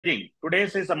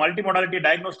Today's is a multimodality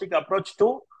diagnostic approach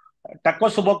to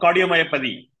Takotsubo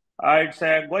Cardiomyopathy. It's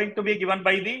going to be given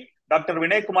by the Dr.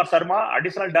 Vinay Kumar Sharma,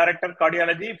 Additional Director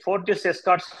Cardiology, Fortis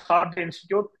Escorts Heart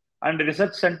Institute and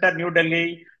Research Center, New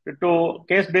Delhi, to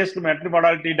case-based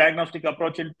multimodality diagnostic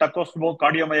approach in Takotsubo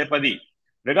Cardiomyopathy.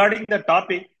 Regarding the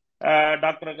topic,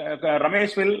 Dr.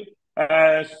 Ramesh will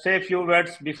say a few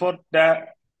words before the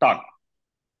talk.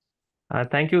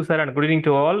 Thank you, sir, and good evening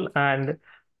to all. And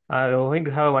we're going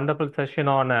to have a wonderful session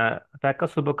on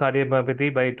Takotsubo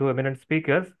Cardiomyopathy by two eminent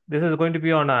speakers. This is going to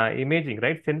be on imaging,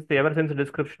 right? Ever since the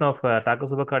description of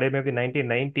Takotsubo Cardiomyopathy in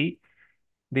 1990,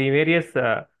 the various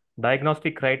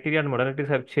diagnostic criteria and modalities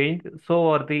have changed.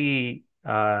 So are the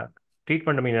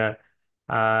treatment,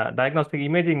 diagnostic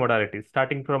imaging modalities,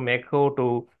 starting from echo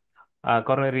to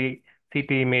coronary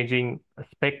CT imaging,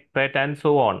 SPECT, PET, and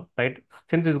so on, right?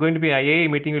 Since it's going to be IAE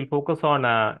meeting, we'll focus on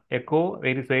echo,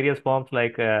 various forms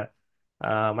like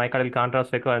myocardial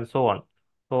contrast echo, and so on.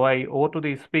 So I over to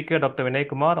the speaker, Dr. Vinay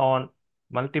Kumar, on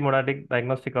multimodality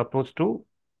diagnostic approach to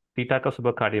the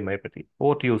Takotsubo cardiomyopathy.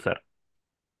 Over to you, sir.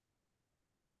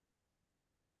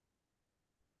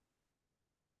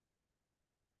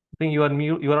 I think you are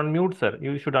mute. You are on mute, sir.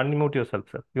 You should unmute yourself,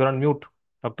 sir. You are on mute.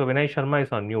 Dr. Vinay Sharma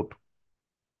is on mute.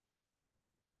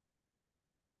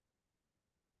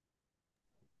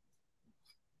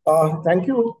 Thank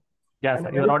you. Yes,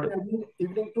 and you are not. Good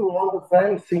evening to all the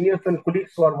friends, seniors, and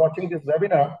colleagues who are watching this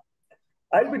webinar.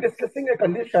 I'll be discussing a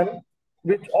condition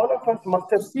which all of us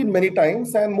must have seen many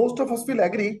times, and most of us will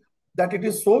agree that it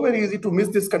is so very easy to miss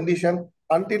this condition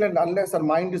until and unless our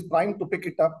mind is primed to pick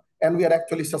it up and we are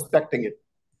actually suspecting it.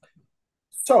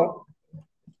 So,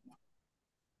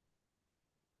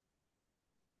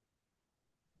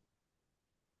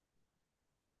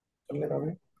 it's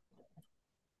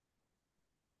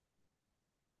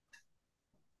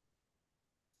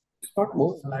not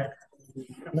more.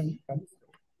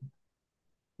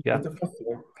 Yeah.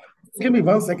 Give me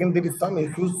 1 second. There is some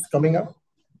issues coming up.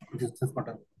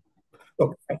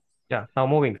 Okay. Yeah, now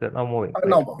moving, sir. Now moving.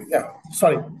 Now moving. Yeah.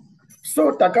 Sorry.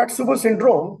 So Takotsubo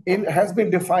syndrome has been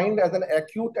defined as an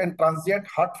acute and transient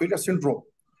heart failure syndrome.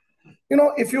 You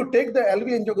know, if you take the LV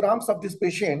angiograms of this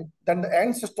patient, then the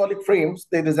end systolic frames,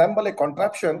 they resemble a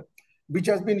contraption which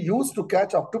has been used to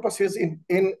catch octopuses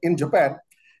in Japan.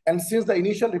 And since the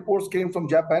initial reports came from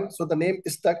Japan, so the name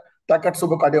is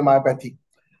Takotsubo cardiomyopathy.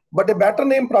 But a better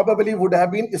name probably would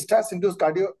have been stress-induced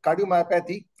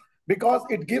cardiomyopathy, because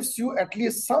it gives you at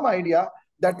least some idea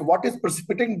that what is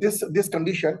precipitating this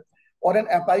condition, or an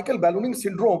apical ballooning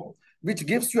syndrome, which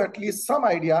gives you at least some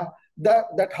idea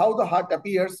that how the heart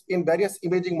appears in various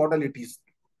imaging modalities.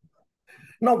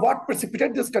 Now, what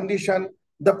precipitates this condition,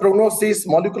 the prognosis,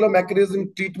 molecular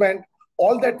mechanism, treatment,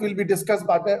 all that will be discussed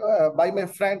by my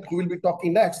friend who will be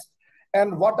talking next.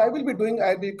 And what I will be doing,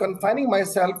 I'll be confining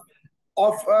myself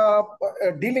of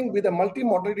dealing with a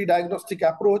multimodality diagnostic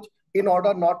approach in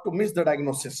order not to miss the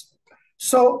diagnosis.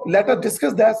 So let us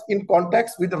discuss this in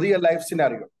context with a real life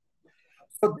scenario.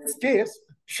 So this case,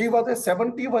 she was a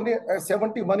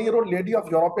 71-year-old lady of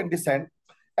European descent,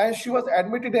 and she was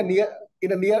admitted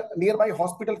in a nearby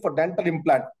hospital for dental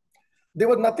implant. There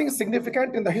was nothing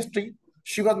significant in the history.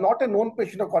 She was not a known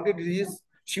patient of chronic disease.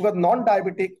 She was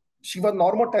non-diabetic. She was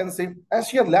normotensive, and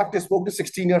she had left smoking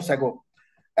 16 years ago.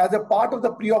 As a part of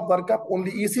the pre-op workup,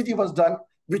 only ECG was done,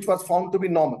 which was found to be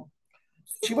normal.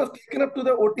 She was taken up to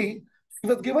the OT. She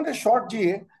was given a short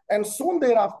GA, and soon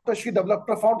thereafter, she developed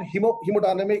profound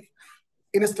hemodynamic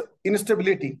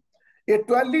instability. A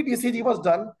 12-lead ECG was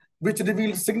done, which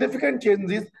revealed significant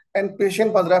changes, and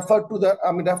patient was referred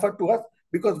to us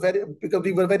because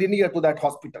we were very near to that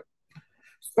hospital.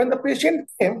 When the patient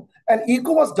came, an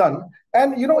echo was done,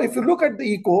 and you know, if you look at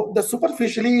the echo,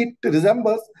 superficially it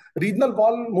resembles regional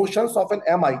wall motions of an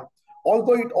MI,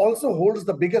 although it also holds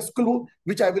the biggest clue,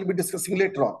 which I will be discussing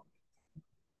later on.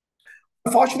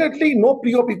 Unfortunately, no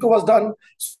pre-op echo was done,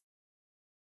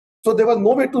 so there was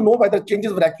no way to know whether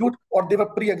changes were acute or they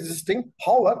were pre-existing.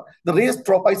 However, the raised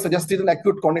tropi suggested an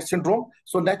acute coronary syndrome,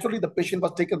 so naturally the patient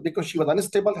was taken, because she was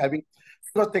unstable, she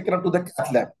was taken up to the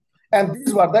cath lab. And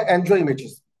these were the angio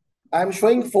images. I am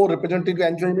showing 4 representative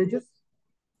angio images.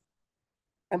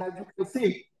 And as you can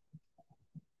see,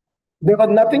 there was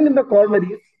nothing in the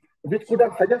coronaries which could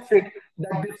have suggested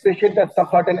that this patient had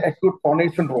suffered an acute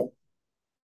coronary syndrome.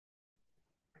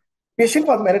 Patient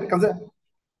was managed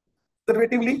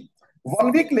conservatively.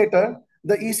 1 week later,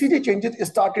 the ECG changes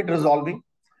started resolving.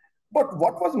 But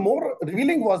what was more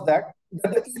revealing was that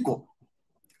the echo,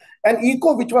 an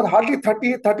echo which was hardly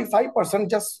 30-35%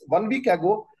 just 1 week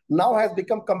ago, now has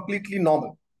become completely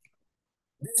normal.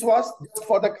 This was just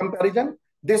for the comparison.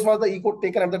 This was the echo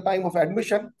taken at the time of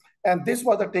admission, and this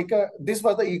was the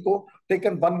echo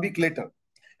taken 1 week later.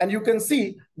 And you can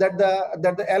see that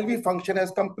the LV function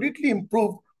has completely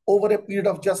improved over a period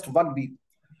of just 1 week.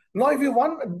 Now,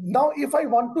 if I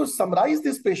want to summarize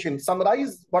this patient,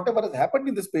 summarize whatever has happened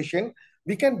in this patient,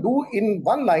 we can do in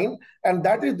one line, and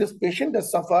that is this patient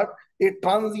has suffered a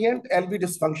transient LV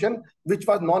dysfunction, which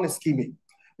was non-ischemic.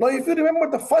 Now, if you remember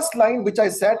the first line, which I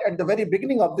said at the very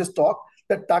beginning of this talk,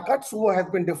 that Takotsubo has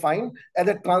been defined as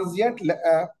a transient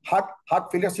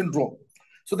heart failure syndrome.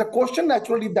 So the question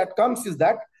naturally that comes is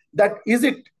that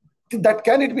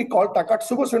can it be called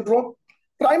Takotsubo syndrome?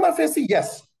 Prima facie,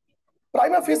 yes.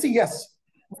 Prima facie, yes.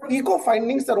 But echo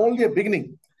findings are only a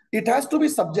beginning. It has to be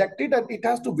subjected and it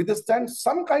has to withstand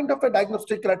some kind of a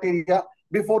diagnostic criteria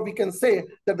before we can say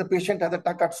that the patient has a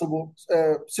Takotsubo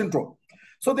syndrome.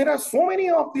 So there are so many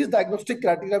of these diagnostic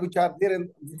criteria which are there.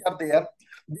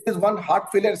 There is one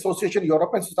Heart Failure Association,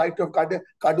 European Society of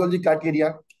Cardiology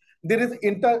criteria. There is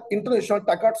International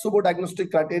Takotsubo diagnostic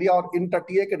criteria or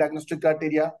inter-TAK diagnostic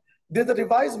criteria. There's a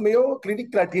revised Mayo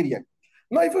Clinic criteria.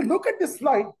 Now, if you look at this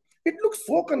slide, it looks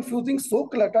so confusing, so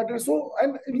cluttered,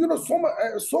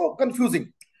 so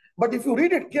confusing. But if you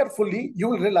read it carefully, you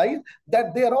will realize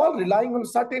that they are all relying on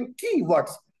certain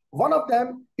keywords. One of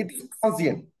them, it is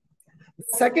transient.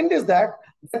 The second is that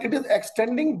it is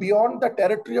extending beyond the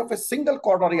territory of a single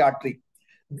coronary artery.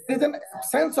 There is an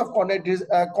absence of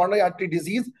coronary artery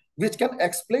disease, which can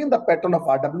explain the pattern of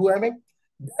RWMA.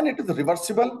 Then it is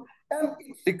reversible and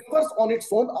it recovers on its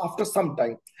own after some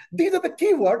time. These are the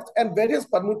keywords, and various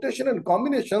permutation and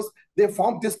combinations, they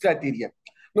form this criteria.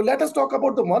 Now let us talk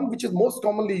about the one which is most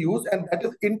commonly used, and that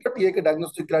is inter-TAK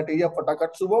diagnostic criteria for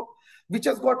Takotsubo, which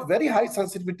has got very high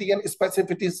sensitivity and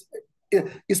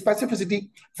specificity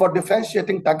for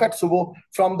differentiating Takotsubo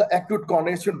from the acute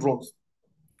coronary syndromes.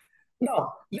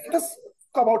 Now, let us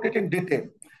talk about it in detail.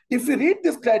 If we read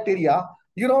this criteria,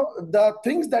 the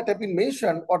things that have been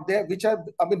mentioned or which are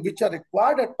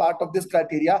required as part of this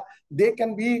criteria, they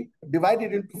can be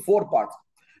divided into 4 parts.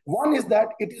 One is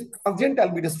that it is transient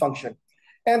LV dysfunction.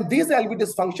 And these LV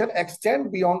dysfunction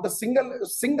extend beyond the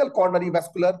single coronary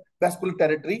vascular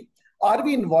territory.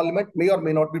 RV involvement may or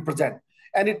may not be present.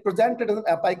 And it presented as an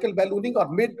apical ballooning or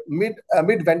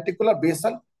mid-ventricular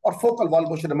basal or focal wall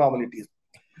motion abnormalities.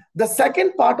 The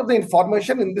second part of the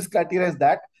information in this criteria is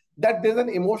that there's an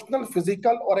emotional,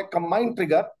 physical, or a combined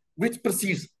trigger which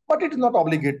precedes, but it is not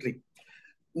obligatory.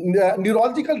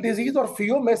 Neurological disease or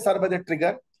FEO may serve as a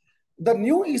trigger. The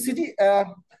new ECG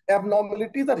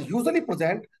abnormalities are usually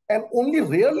present, and only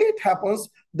rarely it happens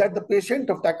that the patient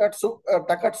of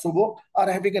Takotsubo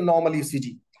are having a normal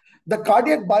ECG. The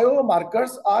cardiac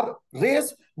biomarkers are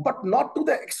raised, but not to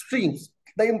the extremes.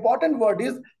 The important word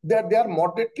is that they are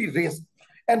moderately raised.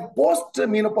 And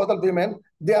post-menopausal women,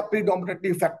 they are predominantly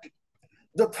affected.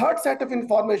 The third set of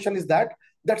information is that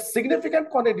significant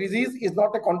coronary disease is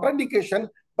not a contraindication,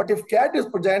 but if CAD is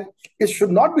present, it should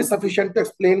not be sufficient to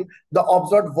explain the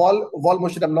observed wall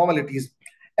motion abnormalities.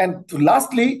 And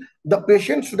lastly, the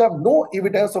patient should have no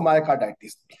evidence of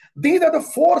myocarditis. These are the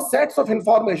 4 sets of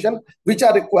information which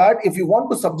are required if you want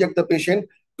to subject the patient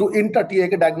to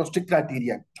inter-TAK diagnostic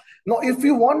criteria. Now, if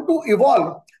you want to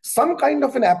evolve some kind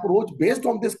of an approach based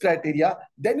on this criteria,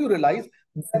 then you realize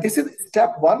that this is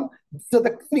step 1. These are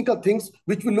the clinical things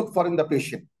which we look for in the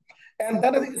patient. And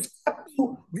then at step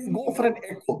 2, we go for an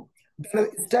echo. Then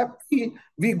at step 3,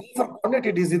 we go for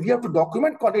coronary disease. We have to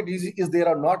document coronary disease is there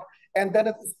or not. And then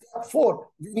at step 4,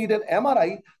 we need an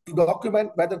MRI to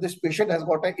document whether this patient has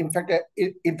got an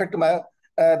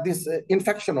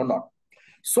infection or not.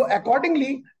 So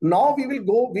accordingly, now we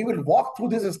will walk through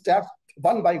these steps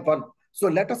one by one. So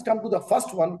let us come to the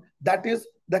first one, that is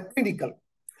the clinical.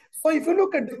 So if you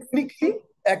look at the clinically,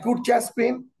 acute chest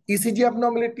pain, ECG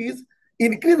abnormalities,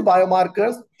 increased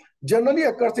biomarkers generally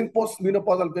occurs in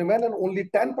post-menopausal women, and only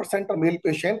 10% are male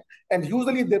patients, and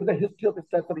usually there is a history of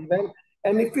stressor event.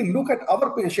 And if we look at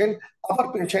our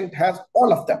patient has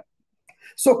all of them.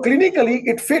 So clinically,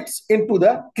 it fits into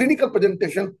the clinical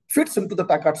presentation, fits into the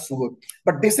Takotsubo.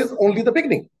 But this is only the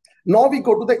beginning. Now we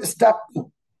go to the step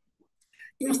 2.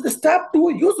 In the step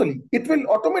 2, usually it will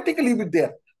automatically be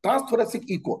there, transthoracic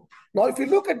echo. Now, if you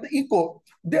look at the echo,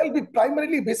 there will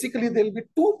be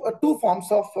two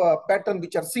forms of pattern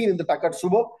which are seen in the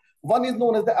Takotsubo. One is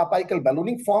known as the apical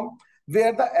ballooning form,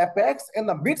 where the apex and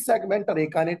the mid segment are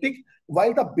akinetic,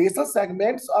 while the basal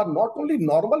segments are not only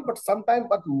normal, but sometimes,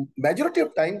 but majority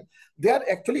of time, they are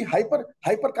actually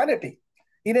hyperkinetic.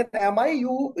 In an MI,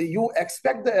 you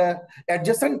expect the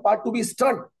adjacent part to be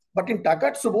stunned, but in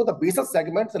Takotsubo, the basal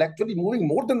segments are actually moving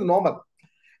more than the normal.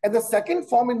 And the second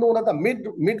form is known as the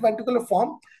mid-ventricular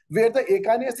form, where the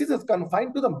akinesis is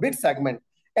confined to the mid segment,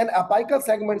 and apical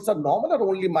segments are normal or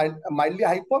only mildly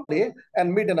hypokinetic,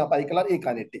 and mid and apical are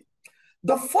akinetic.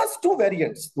 The first two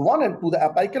variants, 1 and 2, the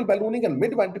apical ballooning and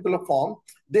mid-ventricular form,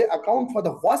 they account for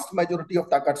the vast majority of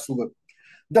Takotsubo.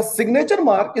 The signature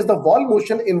mark is the wall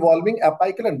motion involving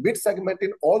apical and mid segment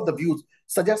in all the views,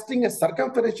 suggesting a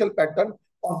circumferential pattern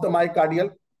of the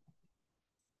myocardial,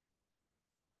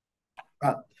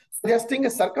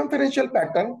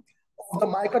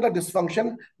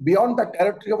 dysfunction beyond the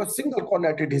territory of a single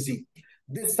coordinated disease.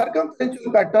 This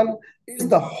circumferential pattern is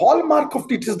the hallmark of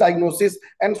TTS diagnosis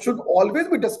and should always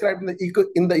be described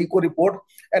in the echo report.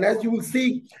 And as you will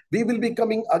see, we will be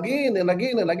coming again and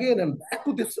again and again and back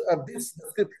to this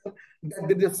description,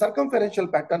 that the circumferential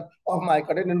pattern of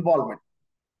myocardial involvement.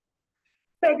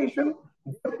 In addition,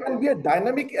 there can be a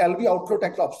dynamic LV outflow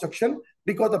tackle obstruction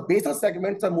because the basal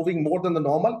segments are moving more than the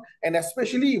normal, and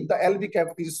especially if the LV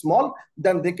cavity is small,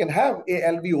 then they can have a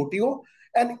LV OTO,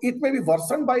 and it may be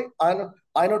worsened by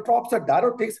inotropes or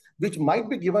diuretics, which might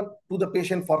be given to the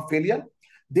patient for failure.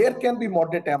 There can be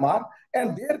moderate MR,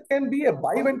 and there can be a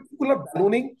biventricular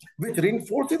ballooning, which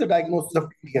reinforces the diagnosis of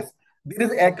TTS. There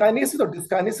is akinesis or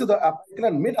dyskinesis of the apical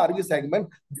and mid-RV segment,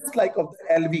 just like of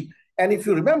the LV. And if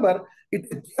you remember, it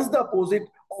is just the opposite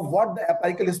of what the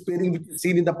apical is pairing, which is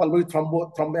seen in the pulmonary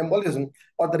thromboembolism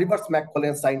or the reverse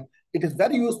McCollin sign. It is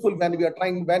very useful when we are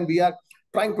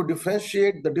trying to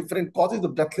differentiate the different causes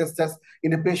of breathlessness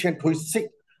in a patient who is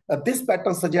sick. This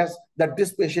pattern suggests that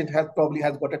this patient probably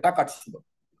has got a Takotsubo.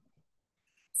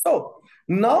 So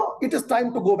now it is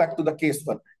time to go back to the case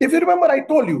 1. If you remember, I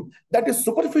told you that it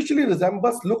superficially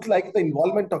looks like the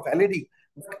involvement of LAD,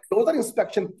 but closer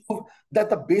inspection proves that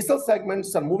the basal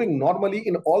segments are moving normally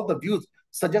in all the views,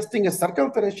 suggesting a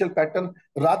circumferential pattern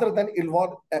rather than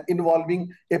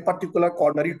involving a particular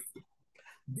coronary.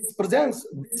 This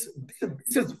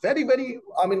is very, very,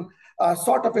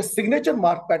 sort of a signature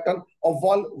mark pattern of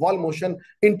wall motion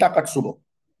in Takotsubo.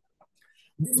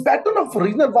 This pattern of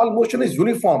regional wall motion is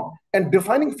uniform and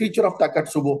defining feature of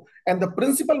Takotsubo, and the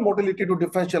principal modality to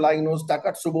differential diagnose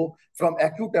Takotsubo from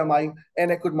acute MI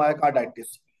and acute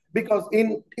myocarditis. Because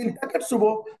in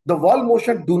Takotsubo, the wall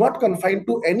motion do not confine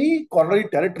to any coronary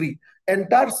territory.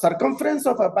 Entire circumference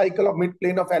of apical of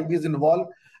midplane of LV is involved.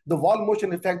 The wall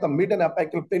motion affects the mid and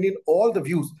apical plane in all the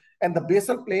views, and the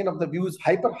basal plane of the view is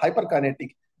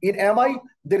hyperkinetic. In MI,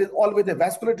 there is always a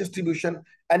vascular distribution,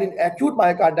 and in acute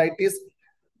myocarditis,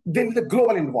 there is a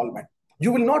global involvement.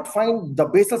 You will not find the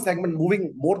basal segment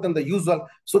moving more than the usual,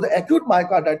 so the acute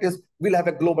myocarditis will have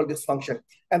a global dysfunction.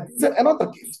 And this is another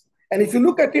case. And if you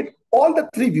look at it, all the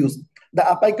three views, the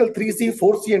apical 3C,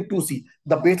 4C, and 2C,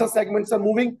 the basal segments are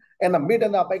moving, and the mid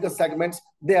and the apical segments,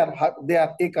 they are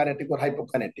akinetic or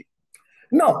hypokinetic.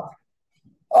 Now,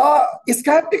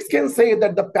 skeptics can say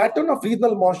that the pattern of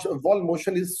regional wall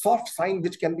motion is soft sign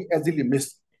which can be easily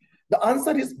missed. The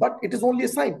answer is, but it is only a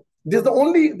sign. This is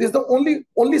the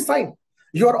only sign.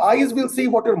 Your eyes will see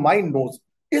what your mind knows.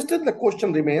 Still, the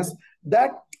question remains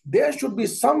that there should be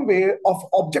some way of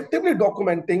objectively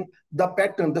documenting the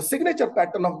pattern, the signature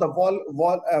pattern of the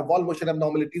wall motion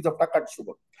abnormalities of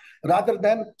Takotsubo. Rather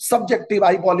than subjective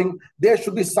eyeballing, there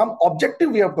should be some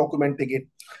objective way of documenting it.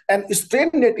 And strain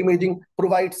net imaging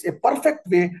provides a perfect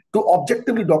way to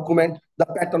objectively document the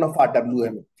pattern of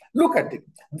RWM. Look at it.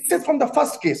 This is from the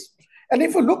first case. And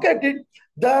if you look at it,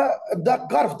 the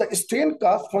curve, the strain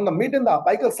curve from the mid and the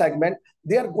apical segment,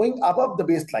 they are going above the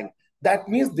baseline. That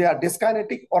means they are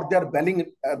dyskinetic or they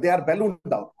are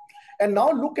ballooned out. And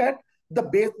now look at the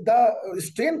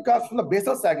strain curve from the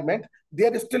basal segment, they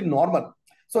are still normal.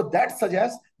 So that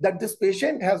suggests that this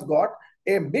patient has got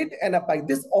a mid and apical.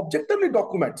 This objectively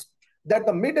documents that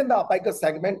the mid and the apical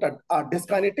segment are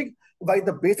dyskinetic, while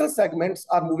the basal segments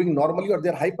are moving normally or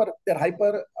they're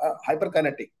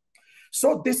hyperkinetic.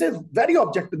 So this is very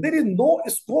objective. There is no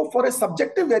scope for a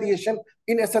subjective variation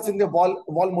in assessing the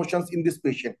wall motions in this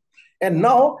patient. And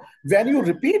now, when you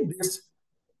repeat this,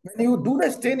 when you do the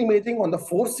strain imaging on the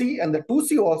 4C and the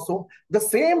 2C also, the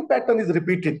same pattern is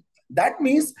repeated. That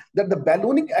means that the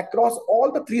ballooning across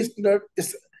all the three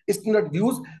standard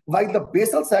views, while the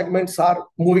basal segments are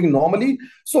moving normally.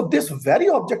 So this very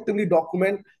objectively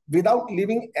document without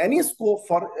leaving any scope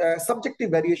for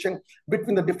subjective variation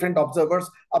between the different observers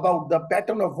about the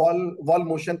pattern of wall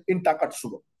motion in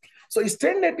Takotsubo. So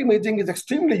strain net imaging is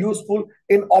extremely useful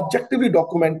in objectively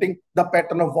documenting the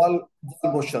pattern of wall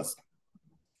motions.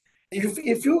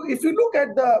 If you look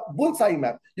at the bullseye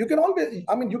map, you can always,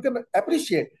 you can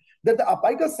appreciate that the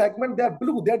apical segment, they are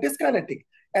blue, they are dyskinetic.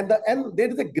 And there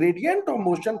is a gradient of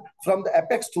motion from the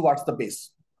apex towards the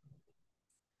base.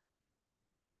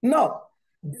 Now,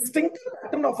 distinctive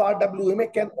pattern of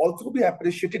RWMA can also be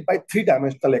appreciated by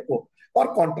three-dimensional echo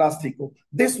or contrast echo.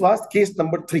 This was case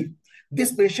number 3.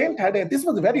 This patient had this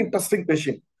was a very interesting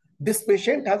patient. This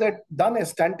patient has done a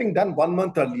stenting done 1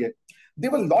 month earlier.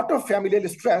 There was a lot of familial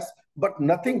stress, but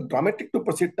nothing dramatic to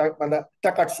proceed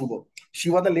Takotsubo. She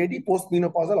was a lady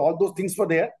post-menopausal, all those things were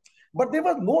there, but there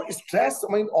was no stress,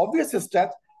 obvious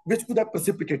stress, which could have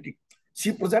precipitated.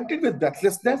 She presented with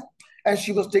breathlessness, and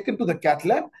she was taken to the cath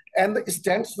lab, and the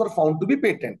stents were found to be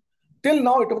patent. Till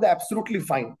now, it was absolutely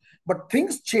fine. But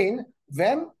things changed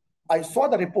when I saw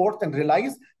the report and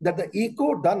realized that the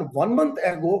echo done 1 month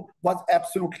ago was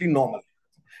absolutely normal.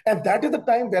 And that is the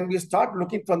time when we start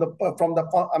looking from the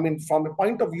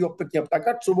point of view of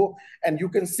Takotsubo, and you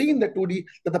can see in the 2D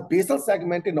that the basal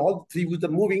segment in all three views are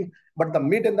moving, but the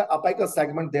mid and the apical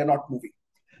segment, they are not moving.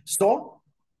 So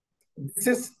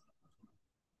this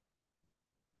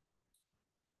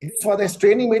was a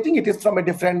strain imaging. It is from a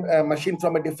different machine,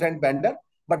 from a different vendor,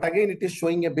 but again, it is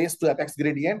showing a base to apex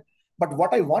gradient. But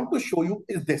what I want to show you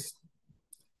is this.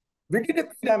 We did a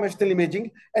three-dimensional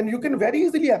imaging, and you can very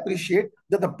easily appreciate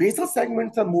that the basal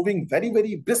segments are moving very,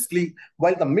 very briskly,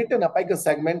 while the mid and apical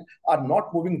segment are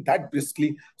not moving that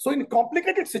briskly. So in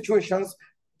complicated situations,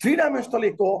 three-dimensional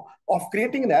echo of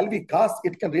creating an LV cast,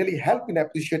 it can really help in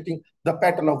appreciating the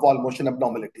pattern of wall motion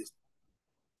abnormalities.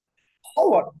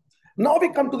 However, now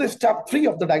we come to the step 3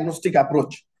 of the diagnostic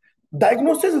approach.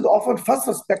 Diagnosis is often first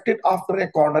suspected after a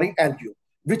coronary angio,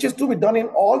 which is to be done in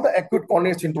all the acute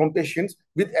coronary syndrome patients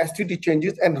with STT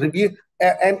changes, and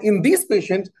in these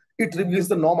patients, it reveals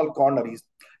the normal coronaries.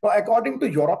 Now, according to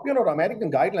European or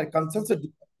American guidelines, consensus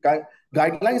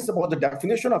guidelines about the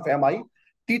definition of MI,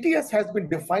 TTS has been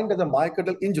defined as a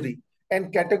myocardial injury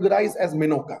and categorized as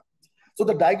MINOCA. So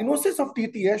the diagnosis of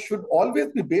TTS should always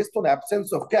be based on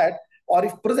absence of CAT, or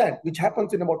if present, which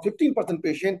happens in about 15%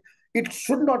 patient, it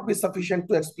should not be sufficient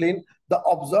to explain the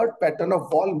observed pattern of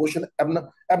wall motion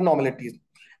abnormalities.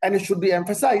 And it should be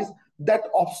emphasized that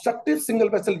obstructive single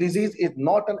vessel disease is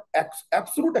not an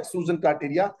absolute exclusion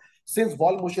criteria, since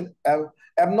wall motion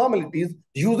abnormalities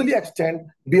usually extend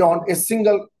beyond a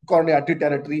single coronary artery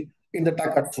territory in the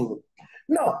Takotsubo.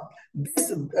 Now,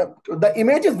 the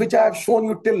images which I have shown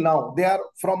you till now, they are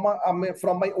from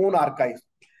my own archives.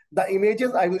 The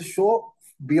images I will show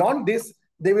beyond this,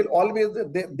 they will always,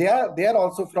 they are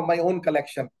also from my own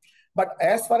collection. But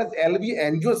as far as LV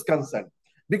angio is concerned,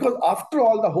 because after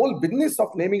all, the whole business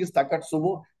of naming is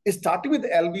Takotsubo is starting with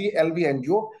LV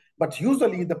angio, but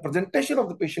usually the presentation of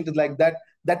the patient is like that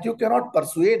you cannot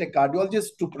persuade a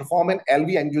cardiologist to perform an LV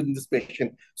angio in this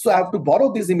patient. So I have to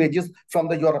borrow these images from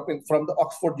the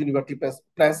Oxford University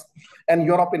Press and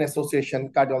European Association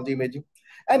Cardiology Imaging,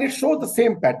 and it shows the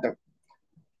same pattern.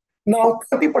 Now,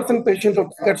 30% patients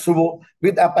of Takotsubo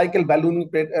with apical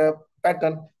ballooning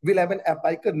pattern will have an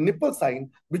apical nipple sign,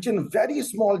 which in very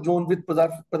small zone with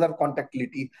preserved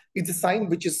contactility is a sign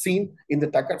which is seen in the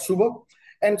Takotsubo.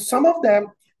 And some of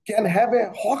them can have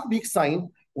a hawk beak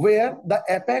sign where the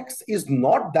apex is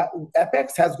not that,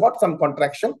 apex has got some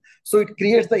contraction, so it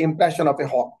creates the impression of a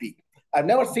hawk beak. I've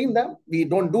never seen them. We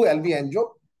don't do LV angio.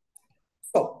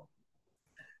 So,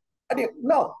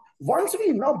 now,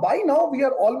 by now we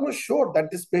are almost sure that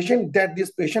this patient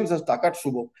has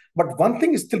Takotsubo, but one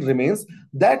thing still remains,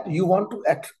 that you want to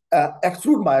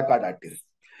extrude myocarditis.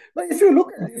 Now, if you look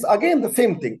at this, again, the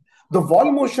same thing. The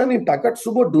wall motion in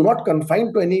Takotsubo do not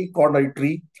confine to any coronary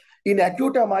tree. In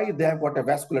acute MI, they have got a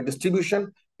vascular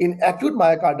distribution. In acute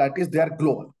myocarditis, they are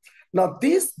global. Now,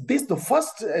 these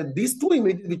two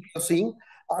images which you are seeing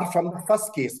are from the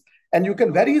first case, and you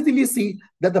can very easily see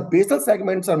that the basal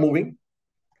segments are moving.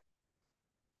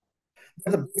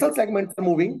 The basal segments are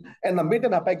moving, and the mid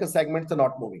and apical segments are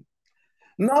not moving.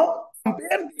 Now,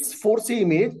 compare this 4C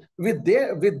image with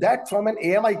that from an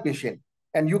AMI patient,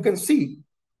 and you can see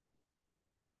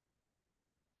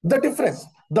the difference.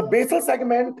 The basal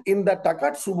segment in the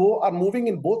Takotsubo are moving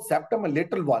in both septum and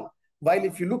lateral wall, while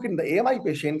if you look in the AMI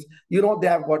patients, you know they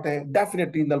have got a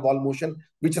definite renal wall motion,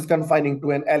 which is confining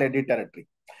to an LAD territory.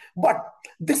 But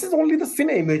this is only the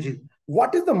cine imaging.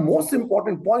 What is the most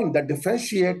important point that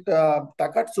differentiate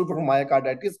Takotsubo from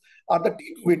myocarditis are the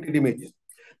T2 weighted images.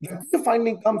 The key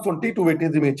finding comes from T2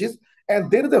 weighted images,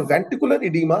 and there is a ventricular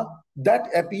edema that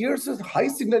appears as high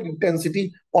signal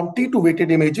intensity on T2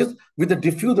 weighted images with a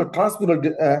diffuse or transmural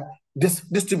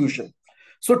distribution.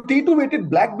 So T2 weighted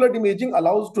black blood imaging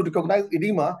allows to recognize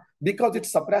edema because it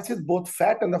suppresses both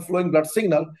fat and the flowing blood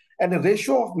signal, and the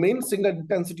ratio of main signal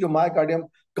intensity of myocardium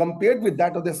compared with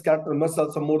that of the skeletal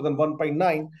muscles of more than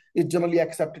 1.9 is generally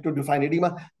accepted to define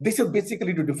edema. This is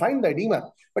basically to define the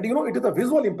edema, but you know, it is the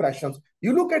visual impressions.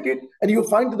 You look at it and you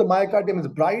find that the myocardium is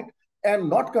bright and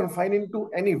not confining to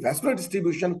any vascular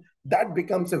distribution. That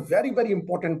becomes a very, very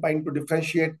important point to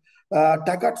differentiate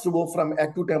Takotsubo from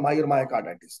acute MI or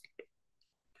myocarditis.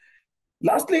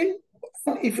 Lastly,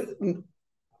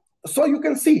 so you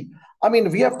can see, I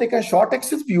mean, we have taken a short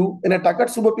axis view in a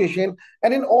Takotsubo patient,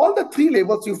 and in all the three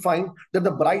levels, you find that the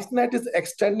brightness is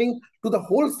extending to the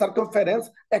whole circumference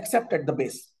except at the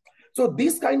base. So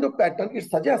this kind of pattern, it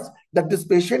suggests that this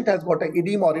patient has got an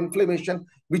edema or inflammation,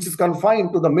 which is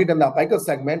confined to the mid and the apical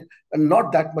segment and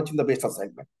not that much in the basal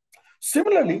segment.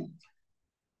 Similarly,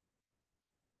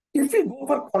 if we go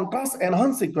for contrast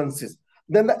enhanced sequences,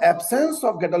 then the absence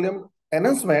of gadolinium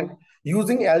enhancement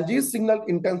using LG signal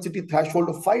intensity threshold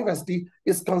of 5 ST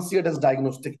is considered as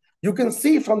diagnostic. You can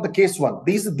see from the case one,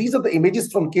 these are the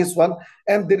images from case one,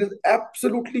 and there is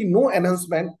absolutely no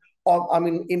enhancement of, I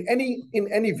mean, in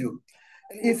any view.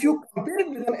 If you compare it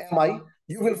with an MI,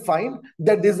 you will find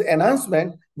that this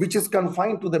enhancement which is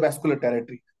confined to the vascular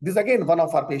territory. This is again one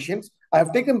of our patients. I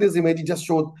have taken this image just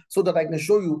so that I can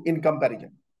show you in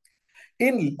comparison.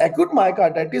 In acute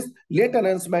myocarditis, late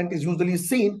enhancement is usually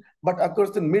seen, but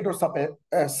occurs in mid or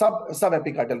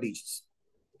subepicardial regions.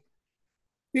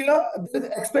 You know, there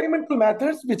are experimental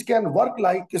methods which can work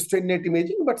like strain net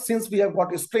imaging, but since we have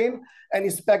got a strain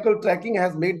and speckle tracking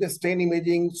has made the strain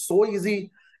imaging so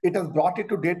easy, it has brought it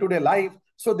to day-to-day life.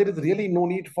 So there is really no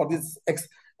need for this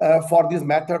for these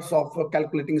methods of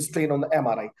calculating strain on the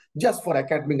MRI, just for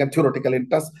academic and theoretical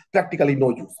interest, practically no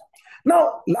use.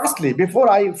 Now, lastly, before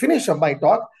I finish up my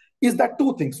talk, is that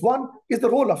two things. One is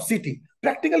the role of CT.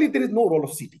 Practically, there is no role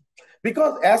of CT.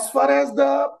 Because as far as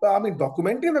the,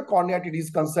 documenting the corneated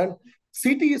is concerned,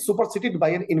 CT is superseded by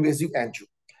an invasive angio.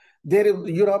 There is,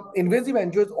 invasive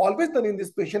angio is always done in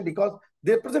this patient because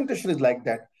their presentation is like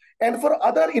that. And for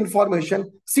other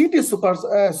information, CT is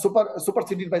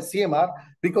superseded by CMR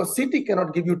because CT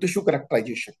cannot give you tissue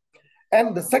characterization.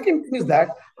 And the second thing is that,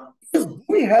 do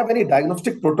we have any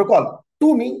diagnostic protocol?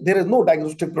 To me, there is no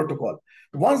diagnostic protocol.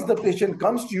 Once the patient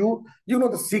comes to you, you know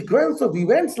the sequence of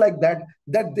events like that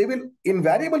they will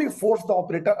invariably force the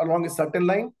operator along a certain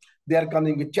line. They are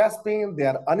coming with chest pain, they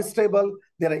are unstable,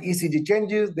 there are ECG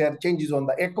changes, there are changes on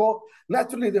the echo.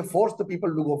 Naturally, they force the people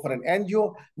to go for an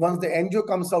angio. Once the angio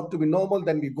comes out to be normal,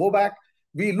 then we go back,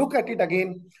 we look at it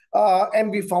again,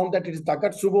 and we found that it is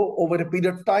Takotsubo over a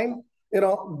period of time. You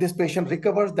know, this patient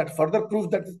recovers, that further proves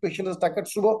that this patient is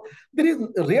Takotsubo. There is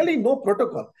really no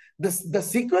protocol. The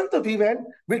sequence of event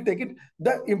will take it.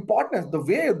 The importance, the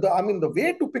way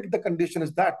to pick the condition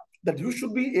is that you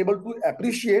should be able to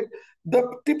appreciate the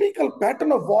typical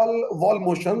pattern of wall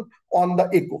motion on the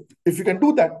echo. If you can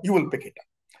do that, you will pick it up.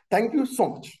 Thank you so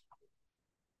much.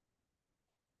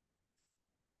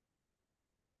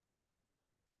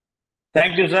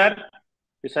 Thank you, sir.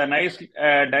 It's a nice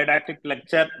didactic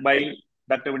lecture by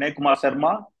Dr. Vinay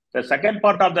Sharma. The second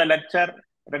part of the lecture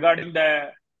regarding the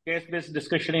case-based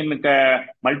discussion in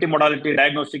multimodality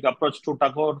diagnostic approach to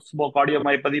Takotsubo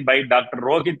Cardiomyopathy by Dr.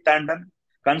 Rohit Tandon,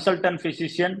 consultant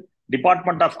physician,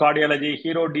 Department of Cardiology,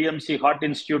 Hero DMC Heart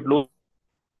Institute.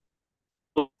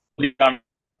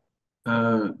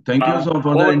 Thank you so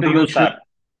for the introduction.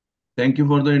 Thank you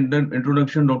for the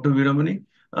introduction, Dr. Veeramani.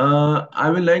 I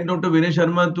will like Dr. Vinay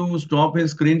Sharma to stop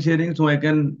his screen sharing so I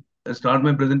can start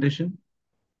my presentation.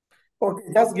 Okay,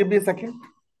 just give me a second.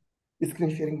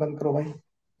 Screen sharing band karo bhai.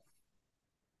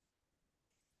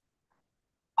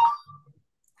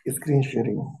 Screen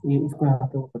sharing.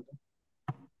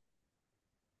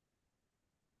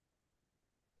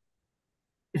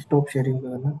 Stop sharing.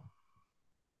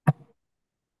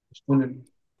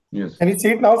 Yes. Can you see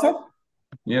it now, sir?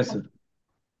 Yes, sir.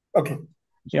 Okay.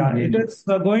 Yeah, it is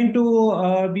going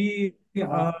to be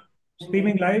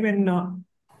streaming live in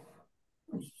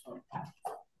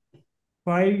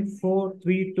 5, 4,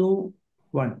 3, 2,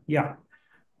 1. Yeah,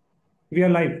 we are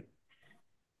live.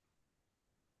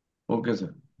 Okay,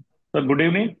 sir. So, good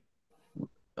evening.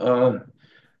 Good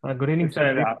evening,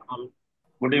 sir.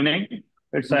 Good evening.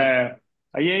 It's a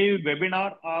IAE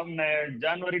webinar on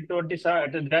January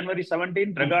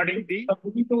 17 regarding the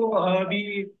Going to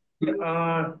be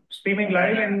streaming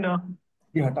live in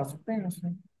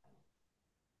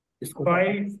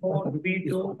 5, 4, 3,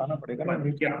 2, 1.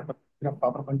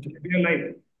 Yeah, we are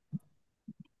live.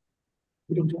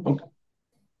 Okay.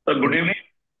 So, good evening.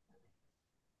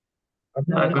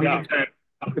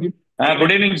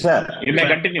 Good evening, sir. You may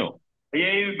continue.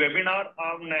 IAE Webinar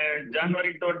on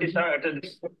January 27th.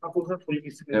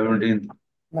 17th.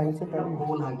 9 से पहले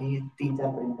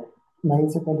 9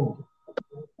 से पहले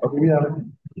अभी भी आ रहा है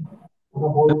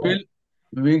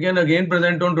We can again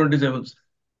present on 27th.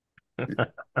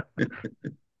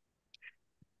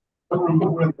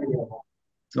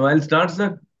 So I'll start,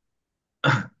 sir.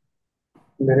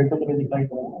 मेरे को तो दिखाई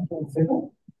पड़ रहा है तो उससे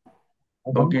तो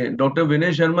Okay, Dr.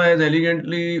 Vinay Sharma has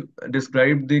elegantly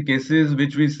described the cases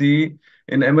which we see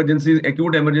in emergencies,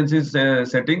 acute emergencies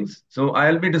settings. So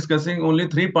I'll be discussing only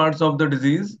three parts of the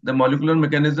disease: the molecular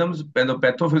mechanisms, the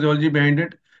pathophysiology behind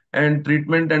it, and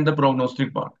treatment and the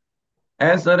prognostic part.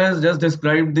 As sir has just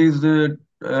described these two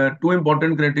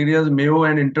important criteria, Mayo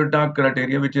and Intertalk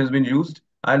criteria, which has been used,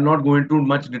 I'll not go into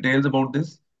much details about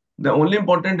this. The only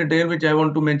important detail which I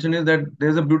want to mention is that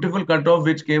there's a beautiful cutoff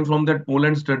which came from that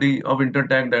Poland study of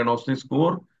Intertalk diagnostic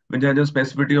score, which has a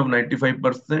specificity of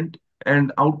 95%.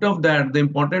 And out of that, the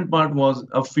important part was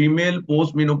a female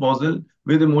postmenopausal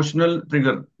with emotional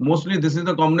trigger. Mostly, this is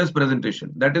the commonest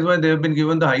presentation. That is why they have been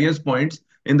given the highest points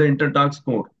in the Intertalk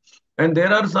score. And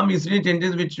there are some ECG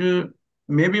changes which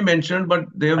may be mentioned, but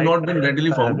they have not been readily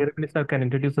found. Veeramani sir can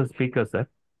introduce the speaker, sir.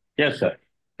 Yes, sir.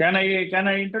 Can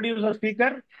I introduce the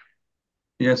speaker?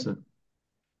 Yes, sir.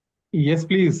 Yes,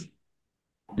 please.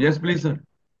 Yes, please, sir.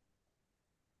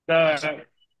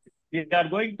 We are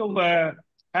going to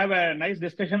have a nice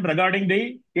discussion regarding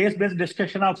the case-based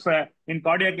discussion of in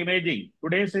cardiac imaging.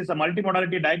 Today's is a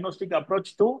multimodality diagnostic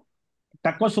approach to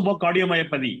Takotsubo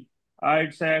Cardiomyopathy.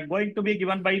 It's going to be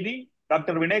given by the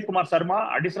Dr. Vinay Kumar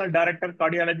Sarma, Additional Director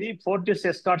Cardiology, Fortis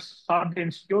Escorts Heart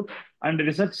Institute and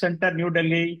Research Center, New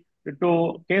Delhi,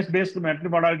 to case-based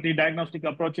multimodality diagnostic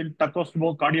approach in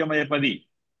Takotsubo Cardiomyopathy.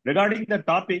 Regarding the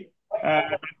topic,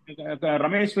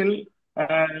 Ramesh will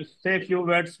say a few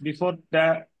words before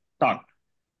the talk.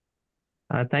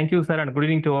 Thank you, sir, and good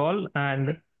evening to all.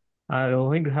 And we're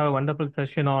going to have a wonderful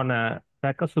session on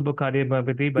Takotsubo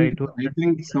Cardiomyopathy by two. I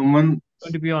think someone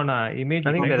Going to be on imaging.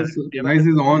 I think the device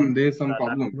is on. There's some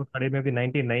problem. Takotsubo Cardiomyopathy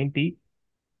 1990.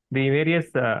 The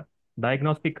various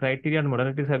diagnostic criteria and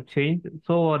modalities have changed.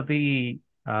 So are the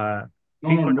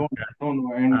No.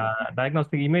 And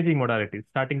diagnostic imaging modalities,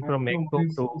 starting from echo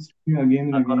to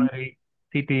again and again. coronary,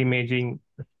 CT imaging,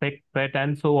 SPECT, PET,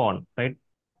 and so on, right?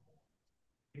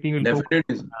 Definitely.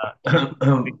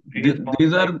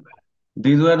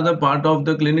 These were the part of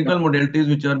the clinical modalities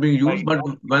which are being used, but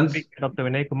once Dr.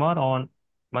 Vinay Kumar on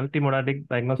multimodality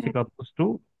diagnostic approach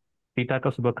to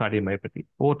Takotsubo Cardiomyopathy.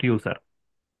 Over to you, sir.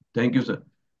 Thank you, sir.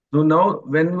 So now,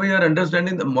 when we are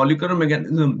understanding the molecular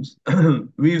mechanisms,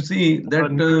 we see that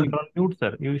You're on mute,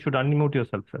 sir. You should unmute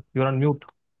yourself, sir. You're on mute.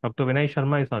 Dr. Vinay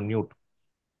Sharma is on mute.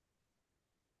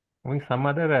 I mean, some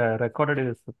other recorded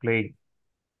is playing.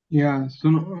 Yeah.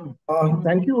 So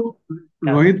thank you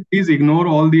Rohit, please ignore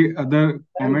all the other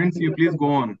comments. You please go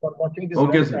on. for watching this.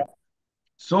 Okay, sir.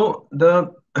 So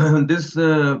the this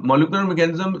molecular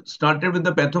mechanism started with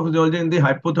the pathophysiology in the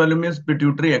hypothalamus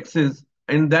pituitary axis,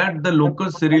 and that the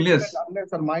locus coeruleus.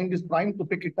 Our mind is trying to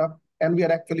pick it up, and we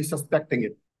are actually suspecting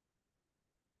it.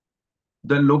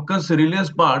 The locus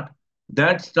coeruleus part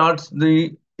that starts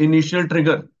the initial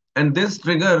trigger, and this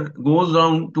trigger goes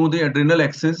down to the adrenal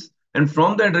axis, and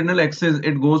from the adrenal axis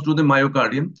it goes to the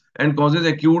myocardium and causes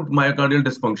acute myocardial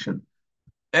dysfunction.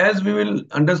 As we will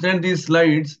understand these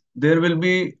slides, there will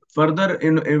be further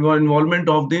involvement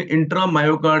of the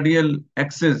intramyocardial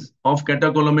axis of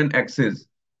catecholamine axis.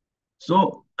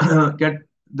 So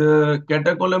the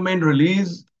catecholamine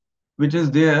release, which is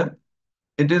there,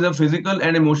 it is a physical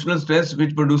and emotional stress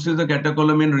which produces the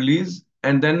catecholamine release,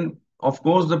 and then of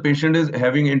course the patient is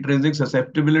having intrinsic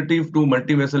susceptibility to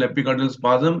multivessel epicardial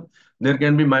spasm. There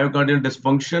can be myocardial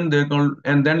dysfunction,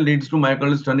 and then leads to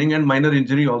myocardial stunning and minor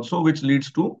injury also, which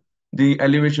leads to the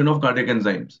elevation of cardiac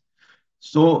enzymes.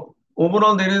 So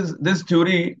overall, this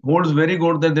theory holds very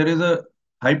good that there is a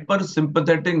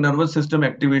hypersympathetic nervous system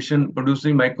activation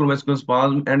producing microvascular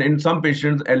spasm, and in some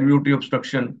patients LVOT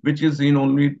obstruction, which is in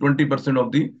only 20%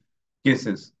 of the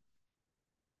cases.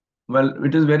 Well,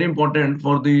 it is very important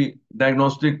for the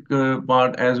diagnostic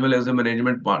part as well as the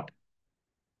management part.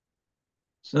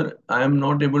 Sir, I am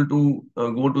not able to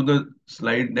go to the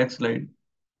slide. Next slide.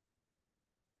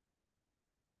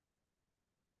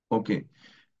 Okay.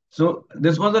 So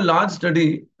this was a large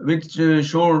study which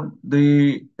showed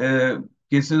the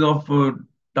cases of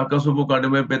Takotsubo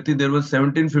cardiomyopathy. There were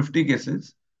 1750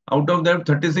 cases. Out of that,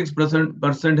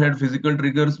 36% had physical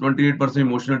triggers, 28%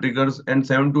 emotional triggers, and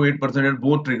 7 to 8% had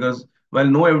both triggers, while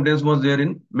no evidence was there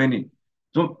in many.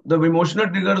 So the emotional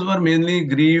triggers were mainly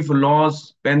grief,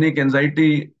 loss, panic,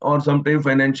 anxiety, or sometimes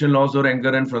financial loss or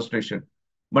anger and frustration.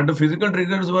 But the physical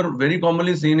triggers were very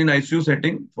commonly seen in ICU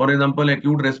setting. For example,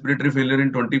 acute respiratory failure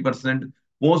in 20%,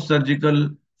 post-surgical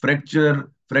fracture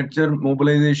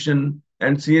mobilization,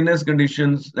 and CNS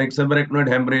conditions like subarachnoid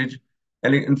hemorrhage,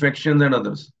 infections, and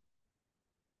others.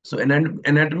 So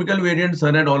anatomical variants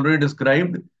Sir had already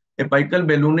described. Apical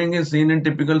ballooning is seen in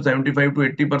typical 75 to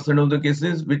 80% of the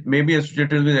cases, which may be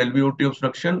associated with LVOT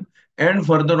obstruction, and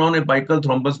further on apical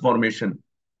thrombus formation.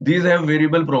 These have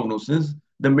variable prognosis.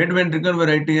 The mid-ventricle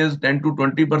variety has 10 to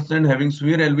 20% having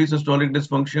severe LV systolic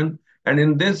dysfunction, and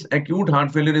in this, acute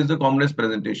heart failure is the commonest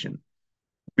presentation.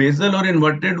 Basal or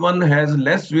inverted one has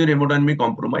less severe hemodynamic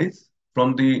compromise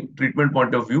from the treatment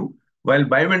point of view, while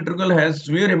biventricle has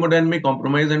severe hemodynamic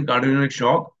compromise and cardiogenic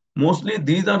shock. Mostly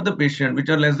these are the patients which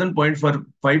are less than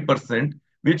 0.5%,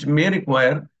 which may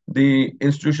require the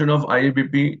institution of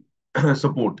IABP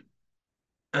support.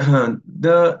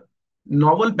 The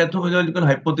novel pathophysiological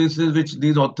hypothesis which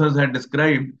these authors had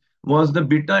described was the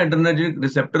beta adrenergic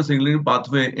receptor signaling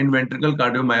pathway in ventricle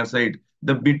cardiomyocyte,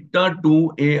 the beta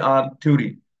 2AR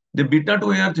theory. The beta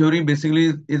 2AR theory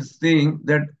basically is saying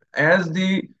that as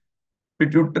the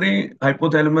pituitary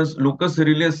hypothalamus locus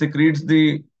coeruleus secretes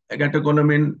the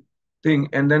catecholamine thing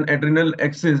and then adrenal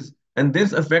axis, and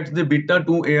this affects the beta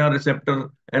 2AR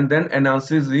receptor and then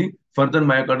enhances the further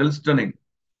myocardial stunning.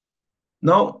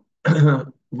 Now,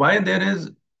 why there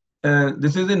is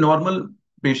this is a normal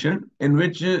patient in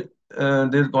which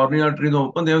their coronary artery is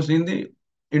open. They have seen the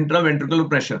intraventricular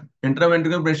pressure.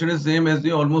 Intraventricular pressure is same as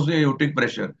the almost the aortic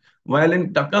pressure. While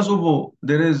in Takotsubo,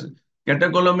 there is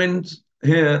catecholamines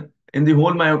here in the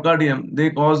whole myocardium. They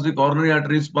cause the coronary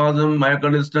artery spasm,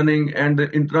 myocardial stunning, and the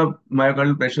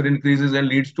intramyocardial pressure increases and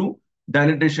leads to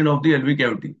dilatation of the LV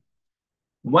cavity.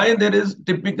 Why there is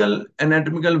typical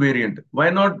anatomical variant? Why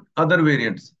not other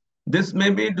variants? This may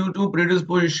be due to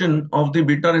predisposition of the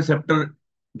beta receptor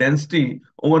density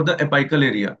over the apical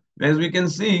area. As we can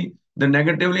see, the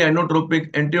negatively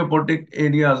inotropic antiopotic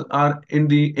areas are in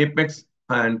the apex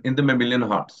and in the mammalian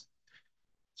hearts.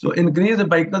 So increased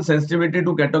apical sensitivity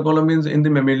to catecholamines in the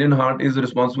mammalian heart is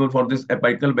responsible for this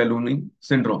apical ballooning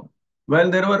syndrome. While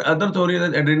there were other theories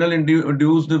that adrenal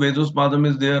induced vasospasm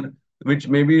is there, which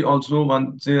may be also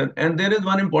once here. And there is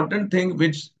one important thing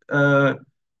which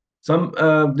some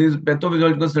these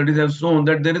pathophysiological studies have shown,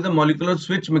 that there is a molecular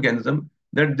switch mechanism,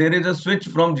 that there is a switch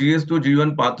from GS to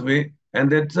G1 pathway, and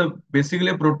that's basically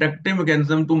a protective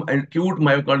mechanism to acute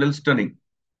myocardial stunning.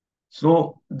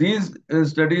 So these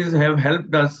studies have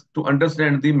helped us to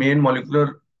understand the main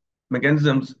molecular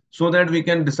mechanisms so that we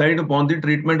can decide upon the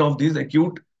treatment of these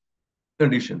acute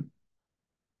condition.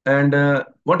 And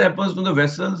what happens to the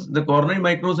vessels? The coronary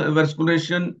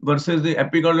microvascularization versus the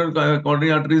epicardial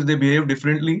coronary arteries, they behave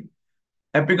differently.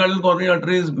 Epicardial coronary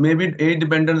arteries may be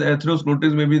age-dependent,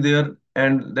 atherosclerosis may be there,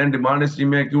 and then demand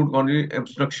ischemia, acute coronary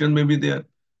obstruction may be there.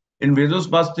 In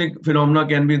vasospastic phenomena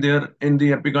can be there in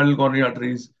the epicardial coronary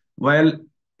arteries, while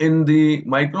in the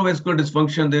microvascular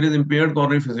dysfunction, there is impaired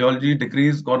coronary physiology,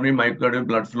 decreased coronary myocardial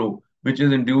blood flow, which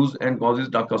is induced and causes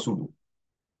Takotsubo.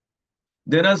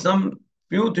 There are some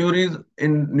few theories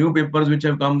in new papers which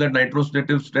have come that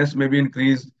nitrostatic stress may be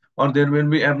increased, or there will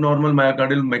be abnormal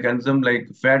myocardial mechanism like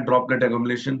fat droplet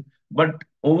accumulation. But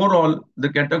overall, the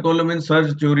catecholamine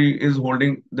surge theory is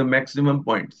holding the maximum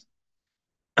points.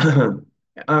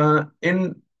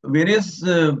 In various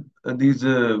these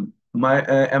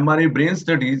MRI brain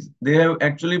studies, they have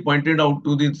actually pointed out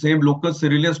to the same locus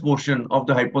coeruleus portion of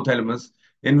the hypothalamus,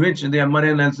 in which the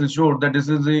MRI analysis showed that this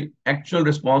is the actual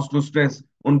response to stress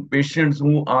on patients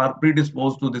who are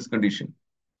predisposed to this condition.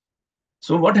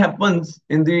 So what happens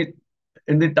in the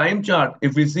time chart,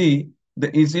 if we see the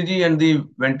ECG and the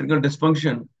ventricle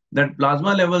dysfunction, that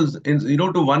plasma levels in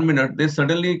 0 to 1 minute, they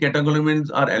suddenly catecholamines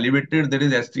are elevated. There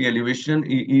is ST elevation,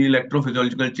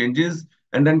 electrophysiological changes,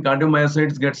 and then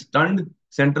cardiomyocytes get stunned.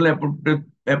 Central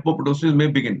apoptosis may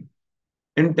begin.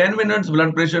 In 10 minutes,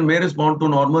 blood pressure may respond to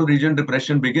normal region,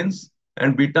 depression begins,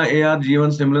 and beta AR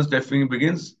G1 stimulus testing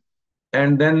begins.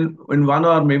 And then in 1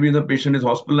 hour, maybe the patient is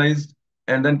hospitalized,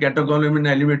 and then catecholamine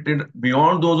elevated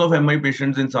beyond those of MI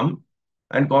patients in some.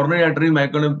 And coronary artery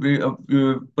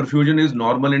myocardial perfusion is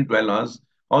normal in 12 hours,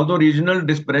 although regional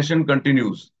depression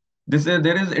continues.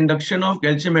 There is induction of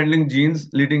calcium handling genes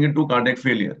leading into cardiac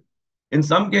failure. In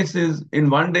some cases, in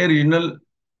 1 day, regional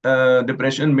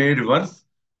depression may reverse,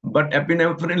 but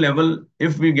epinephrine level,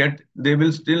 if we get, they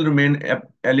will still remain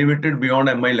elevated beyond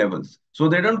MI levels. So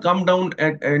they don't come down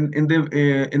in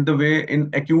the way in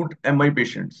acute MI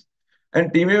patients.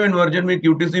 And T wave inversion with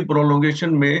QTC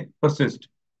prolongation may persist.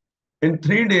 In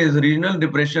 3 days, regional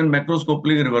depression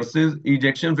macroscopically reverses,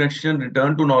 ejection fraction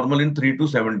return to normal in 3 to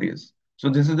 7 days. So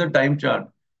this is the time chart.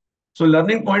 So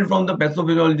learning point from the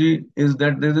pathophysiology is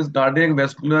that there is cardiac,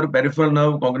 vascular, peripheral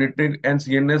nerve, cognitive, and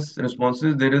CNS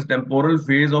responses. There is temporal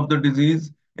phase of the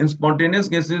disease. In spontaneous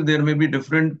cases, there may be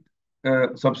different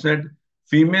subset.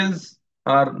 Females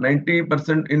are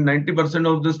 90%, in 90%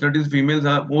 of the studies, females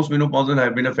are postmenopausal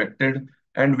have been affected,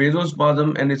 and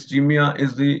vasospasm and ischemia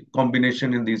is the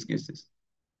combination in these cases.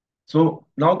 So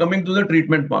now coming to the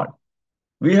treatment part.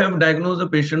 We have diagnosed a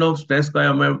patient of stress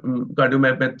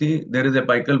cardiomyopathy. There is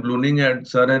apical ballooning, as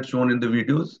sir had shown in the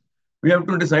videos. We have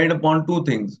to decide upon two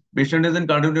things. Patient is in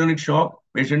cardiogenic shock,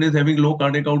 patient is having low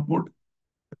cardiac output,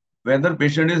 whether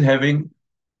patient is having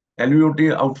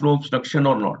LVOT outflow obstruction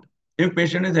or not. If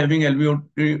patient is having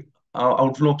LVOT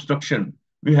outflow obstruction,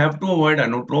 we have to avoid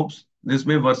inotropes. This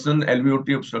may worsen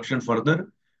LVOT obstruction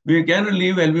further. We can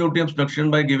relieve LVOT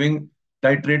obstruction by giving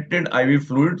titrated IV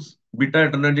fluids,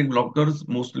 beta-adrenergic blockers,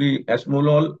 mostly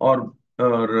esmolol or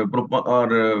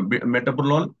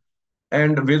metoprolol,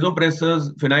 and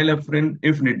vasopressors, phenylephrine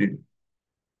if needed.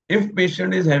 If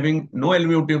patient is having no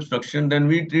LVOT obstruction, then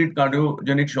we treat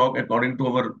cardiogenic shock according to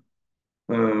our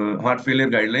heart failure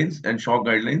guidelines and shock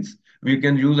guidelines. We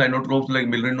can use inotropes like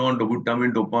milrinone,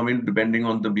 dobutamine, dopamine, depending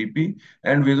on the BP,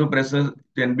 and vasopressors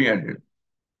can be added.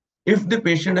 If the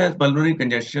patient has pulmonary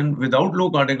congestion without low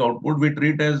cardiac output, we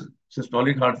treat as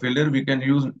systolic heart failure. We can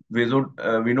use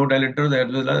venodilators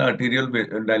as well as arterial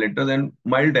dilators and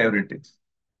mild diuretics.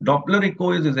 Doppler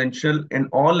echo is essential in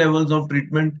all levels of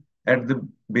treatment at the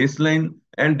baseline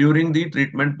and during the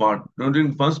treatment part.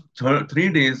 During first 3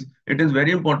 days, it is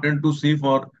very important to see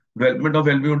for development of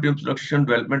LVOT obstruction,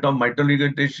 development of mitral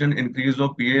regurgitation, increase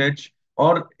of PAH,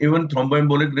 or even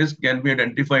thromboembolic risk can be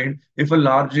identified if a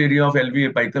large area of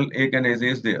LV apical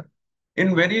akinesia is there.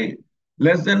 In very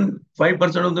less than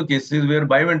 5% of the cases where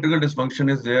biventricular dysfunction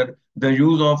is there, the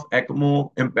use of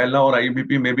ECMO, Impella, or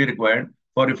IBP may be required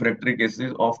for refractory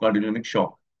cases of cardiogenic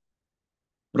shock.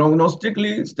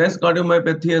 Prognostically, stress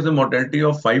cardiomyopathy has a mortality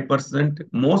of 5%.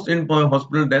 Most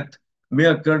in-hospital death may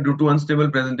occur due to unstable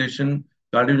presentation,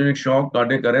 cardiogenic shock,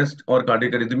 cardiac arrest, or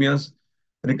cardiac arrhythmias.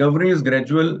 Recovery is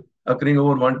gradual, occurring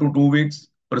over 1 to 2 weeks.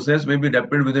 Process may be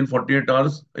rapid within 48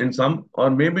 hours in some, or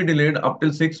may be delayed up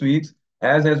till 6 weeks,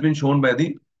 as has been shown by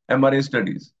the MRA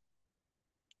studies.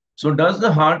 So does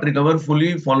the heart recover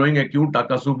fully following acute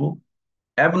Takotsubo?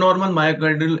 Abnormal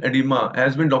myocardial edema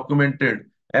has been documented,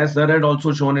 as sir had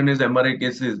also shown in his MRA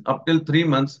cases, up till 3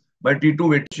 months by T2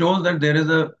 weight. Shows that there is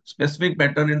a specific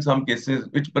pattern in some cases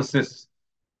which persists.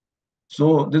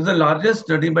 So this is the largest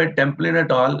study by Templin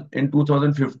et al. In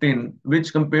 2015,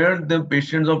 which compared the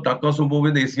patients of Takotsubo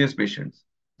with ACS patients.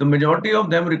 The majority of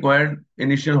them required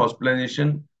initial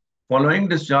hospitalization. Following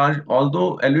discharge,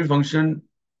 although LV function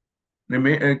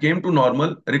came to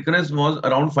normal, recurrence was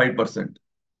around 5%.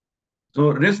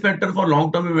 So risk factor for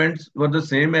long-term events were the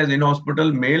same as in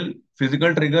hospital, male,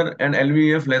 physical trigger, and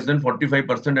LVEF less than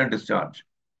 45% at discharge.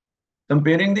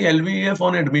 Comparing the LVEF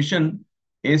on admission,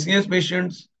 ACS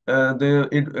patients, 0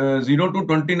 to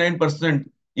 29%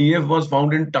 EF was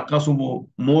found in Takotsubo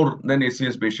more than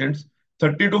ACS patients.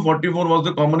 30 to 44 was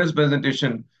the commonest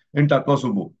presentation in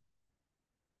Takotsubo.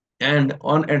 And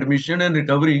on admission and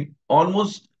recovery,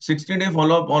 almost 60-day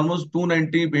follow-up, almost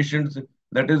 290 patients,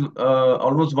 that is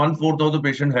almost 1/4 of the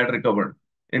patient had recovered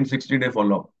in 60-day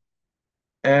follow-up.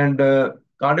 And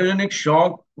cardiogenic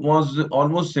shock was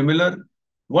almost similar.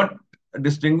 What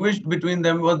distinguished between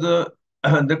them was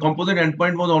the composite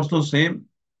endpoint was also same,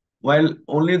 while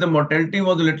only the mortality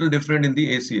was a little different in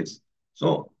the ACS.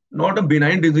 So not a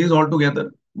benign disease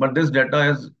altogether, but this data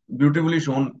has beautifully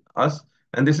shown us.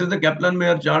 And this is the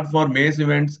Kaplan-Meier chart for MACE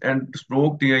events and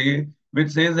stroke TIA,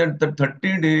 which says that the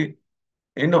 30-day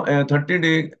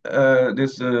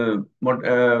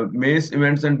MACE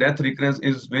events and death recurrence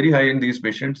is very high in these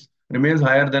patients, remains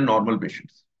higher than normal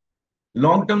patients.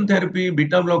 Long-term therapy,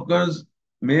 beta blockers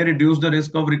may reduce the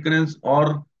risk of recurrence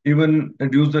or even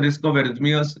reduce the risk of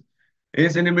arrhythmias.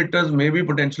 ACE inhibitors may be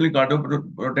potentially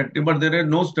cardioprotective, but there is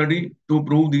no study to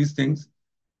prove these things.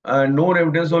 No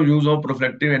evidence of use of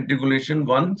prophylactic anticoagulation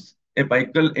once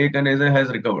apical akinesia has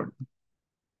recovered.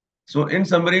 So in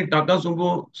summary,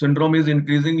 Takotsubo syndrome is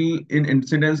increasing in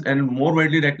incidence and more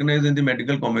widely recognized in the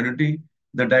medical community.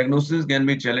 The diagnosis can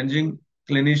be challenging.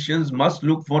 Clinicians must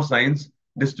look for signs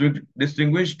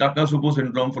distinguish Takotsubo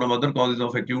syndrome from other causes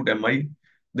of acute MI.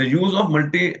 The use of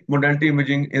multimodality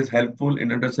imaging is helpful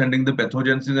in understanding the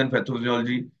pathogenesis and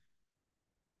pathophysiology.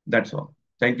 That's all.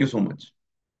 Thank you so much.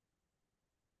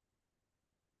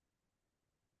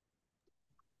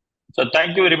 So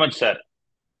thank you very much, sir.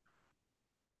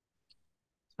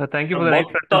 So thank you for the nice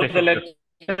presentation.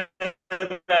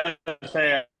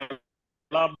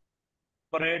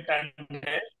 Elaborate and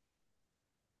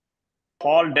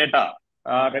all data.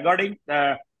 Regarding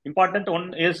the important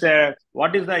one is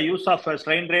what is the use of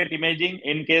strain rate imaging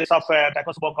in case of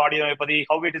Takotsubo cardiomyopathy,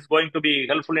 how it is going to be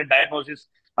helpful in diagnosis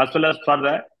as well as for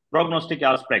the prognostic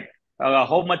aspect.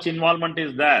 How much involvement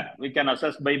is there? We can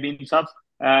assess by means of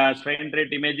strain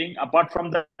rate imaging, apart from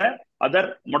the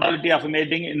other modality of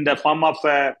imaging in the form of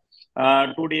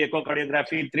 2D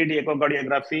echocardiography, 3D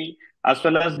echocardiography, as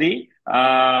well as the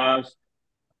how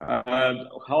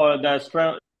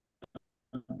the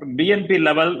BNP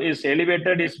level is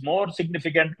elevated is more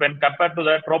significant when compared to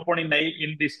the troponin I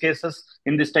in these cases,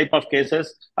 in this type of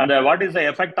cases. And what is the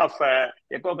effect of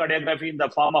echocardiography in the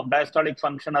form of diastolic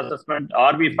function assessment,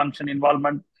 RV function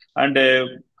involvement, and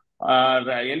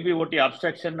LVOT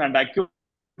obstruction and acute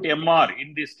MR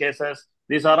in these cases.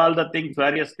 These are all the things,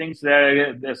 various things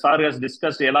the SAR has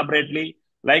discussed elaborately.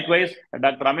 Likewise,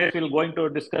 Dr. Ramesh will going to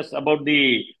discuss about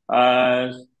the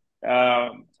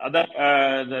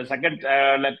the second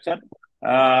lecture,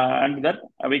 and then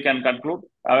we can conclude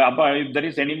if there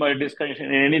is any more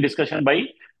discussion by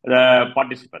the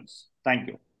participants. Thank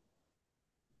you.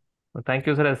 Thank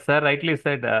you, sir. As sir rightly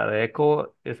said,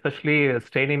 echo, especially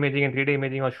strain imaging and 3D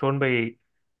imaging, was shown by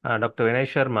Dr. Vinay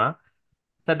Sharma.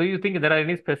 Sir, do you think there are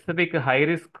any specific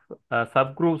high-risk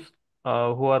subgroups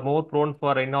who are more prone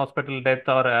for in-hospital death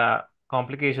or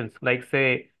complications, like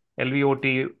say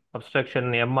LVOT,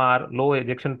 obstruction, MR, low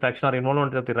ejection fraction, or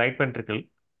involvement of the right ventricle?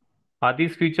 Are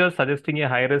these features suggesting a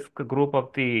high-risk group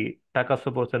of the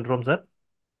Takotsubo syndrome, sir?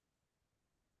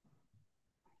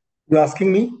 You're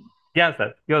asking me? Yeah,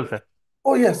 sir. Yes, sir.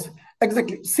 Oh, yes,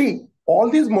 exactly. See, all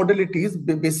these modalities,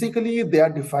 basically, they are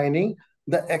defining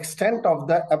the extent of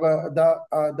the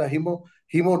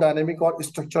hemodynamic or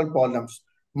structural problems.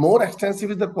 More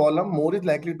extensive is the problem, more is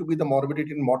likely to be the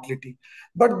morbidity and mortality.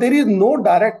 But there is no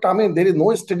direct, there is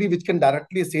no study which can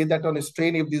directly say that on a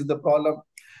strain if this is the problem.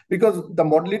 Because the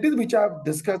modalities which I have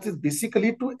discussed is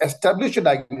basically to establish a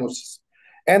diagnosis.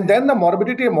 And then the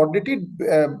morbidity and mortality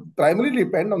primarily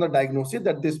depend on the diagnosis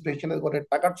that this patient has got a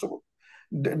Takotsubo.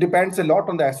 Depends a lot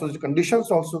on the associated conditions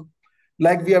also.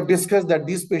 Like we have discussed that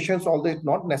these patients, although it's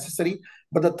not necessary,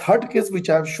 but the third case which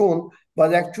I have shown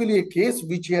was actually a case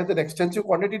which has an extensive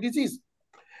quantity disease.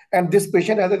 And this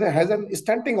patient has an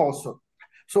stenting also.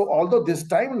 So although this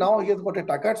time now he has got a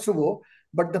Takotsubo,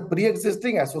 but the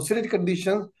pre-existing associated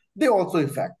conditions, they also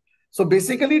affect. So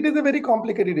basically it is a very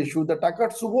complicated issue. The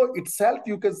Takotsubo itself,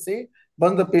 you can say,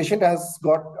 once the patient has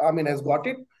got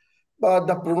it,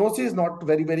 the prognosis is not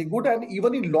very, very good. And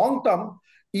even in long term,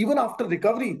 even after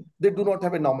recovery, they do not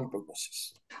have a normal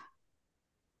prognosis.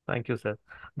 Thank you, sir.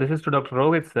 This is to Dr.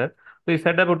 Rohit, sir. So you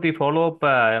said about the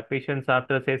follow-up patients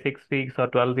after, say, 6 weeks or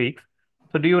 12 weeks.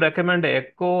 So do you recommend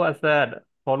echo as a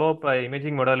follow-up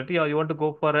imaging modality, or you want to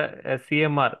go for a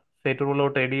CMR, say, to rule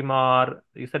out edema, or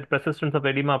you said persistence of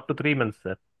edema up to 3 months,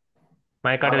 sir?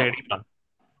 Myocardial edema.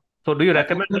 So do you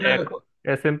recommend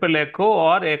a simple echo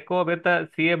or echo with a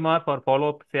CMR for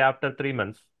follow-up, say, after 3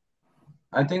 months?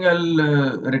 I think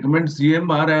I'll recommend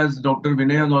CMR, as Dr.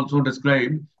 Vinay has also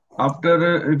described.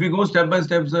 After, if we go step by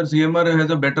step, sir, CMR has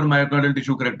a better myocardial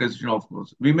tissue characterization, of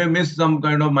course. We may miss some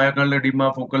kind of myocardial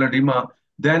edema, focal edema,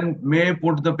 then may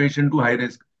put the patient to high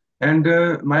risk. And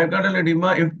myocardial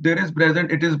edema, if there is present,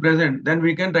 it is present, then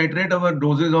we can titrate our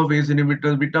doses of ACE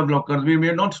inhibitors, beta blockers. We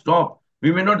may not stop.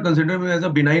 We may not consider him as a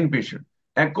benign patient.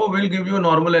 Echo will give you a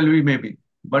normal LV maybe,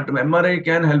 but MRI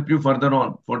can help you further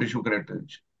on for tissue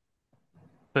characterization.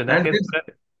 So in that case,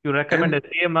 you recommend a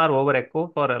CMR over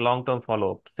echo for a long-term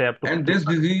follow-up, say up to. And this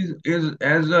disease is,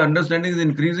 as the understanding is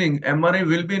increasing, MRI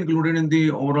will be included in the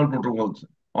overall protocols,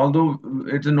 although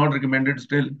it's not recommended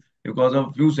still because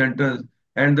of few centers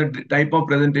and the type of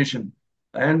presentation.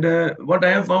 And what I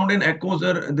have found in echoes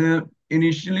are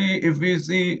initially, if we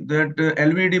see that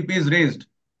LVDP is raised,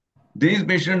 these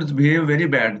patients behave very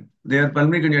bad. Their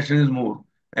pulmonary congestion is more.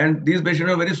 And these patients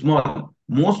are very small.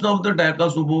 Most of the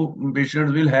Takotsubo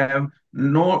patients will have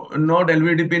not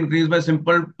LVDP increase by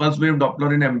simple pulse wave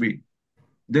Doppler in MV.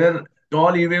 Their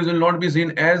tall E waves will not be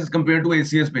seen as compared to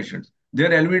ACS patients. Their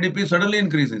LVDP suddenly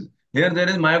increases. Here there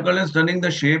is myocardial stunning.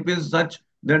 The shape is such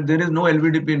that there is no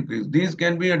LVDP increase. These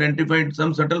can be identified,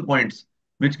 some subtle points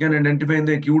which can identify in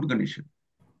the acute condition.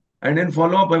 And in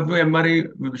follow-up,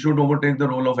 MRI should overtake the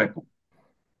role of echo.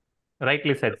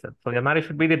 Rightly said, sir. So MRI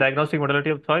should be the diagnostic modality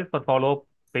of choice for follow-up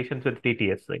patients with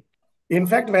TTS, right? In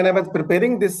fact, when I was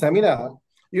preparing this seminar,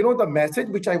 the message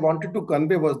which I wanted to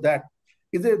convey was that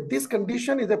this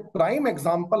condition is a prime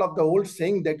example of the old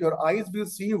saying that your eyes will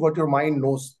see what your mind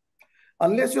knows.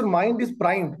 Unless your mind is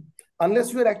primed,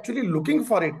 unless you are actually looking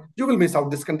for it, you will miss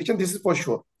out this condition. This is for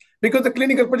sure. Because the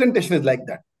clinical presentation is like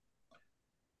that.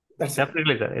 That's it.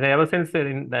 Definitely, sir. Ever since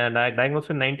diagnosed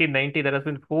in 1990, there has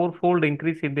been fourfold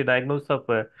increase in the diagnosis of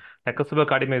Takotsubo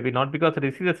cardiomyopathy. Not because the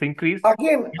disease has increased.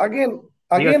 Again,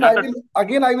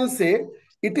 I will say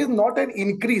it is not an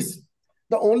increase.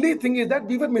 The only thing is that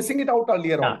we were missing it out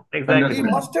earlier on. Exactly. We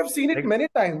must have seen it many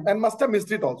times and must have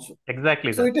missed it also.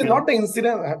 Exactly, So sir. it is not the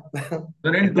incident.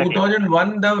 Sir, in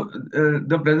 2001,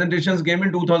 the presentations came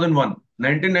in 2001.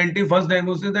 1990 first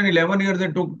diagnosis, and 11 years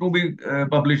it took to be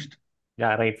published.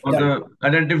 Yeah, right. For the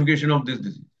identification of this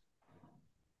disease.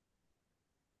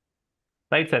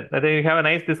 Right, sir. I think we have a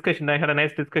nice discussion. I had a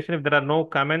nice discussion. If there are no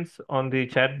comments on the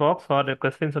chat box or the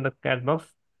questions on the chat box,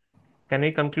 can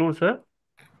we conclude, sir?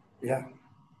 Yeah.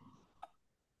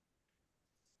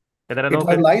 If there are It no was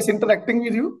questions. nice interacting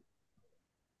with you.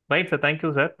 Right, sir. Thank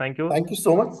you, sir. Thank you. Thank you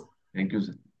so much. Thank you,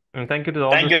 sir. And thank you to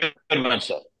all. Thank you very much,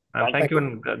 sir. Thank you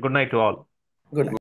and good night to all. Good night.